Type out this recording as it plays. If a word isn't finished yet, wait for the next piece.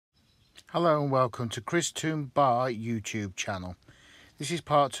Hello and welcome to Chris Toon Bar YouTube channel. This is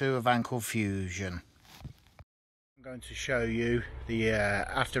part 2 of ankle fusion. I'm going to show you the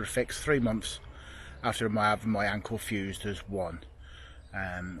after effects 3 months after having my ankle fused as one.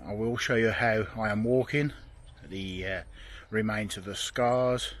 I will show you how I am walking, the remains of the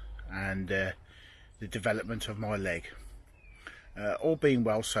scars and the development of my leg. All being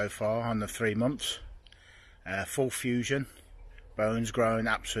well so far on the 3 months. Full fusion. Bones growing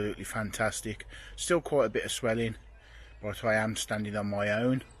absolutely fantastic. Still quite a bit of swelling, but I am standing on my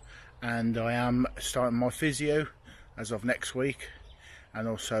own, and I am starting my physio as of next week, and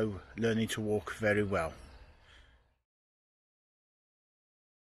also learning to walk very well.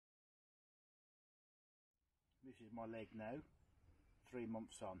 This is my leg now, 3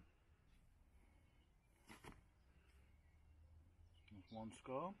 months on. There's one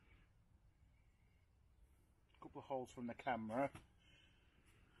scar. Couple of holes from the camera,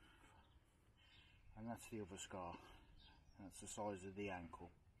 and that's the other scar. That's the size of the ankle.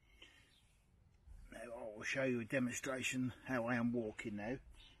 Now I will show you a demonstration how I am walking now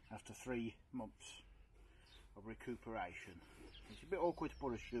after 3 months of recuperation. It's a bit awkward to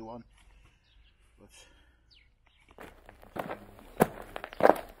put a shoe on, but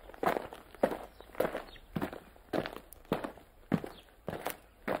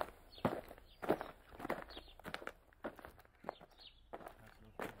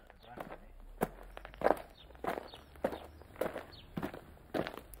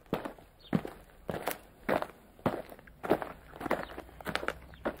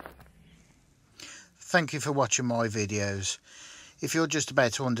thank you for watching my videos. If you're just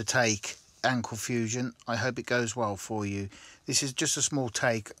about to undertake ankle fusion, I hope it goes well for you. This is just a small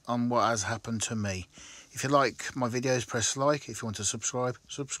take on what has happened to me. If you like my videos, press like. If you want to subscribe,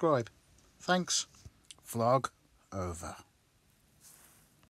 subscribe. Thanks. Vlog over.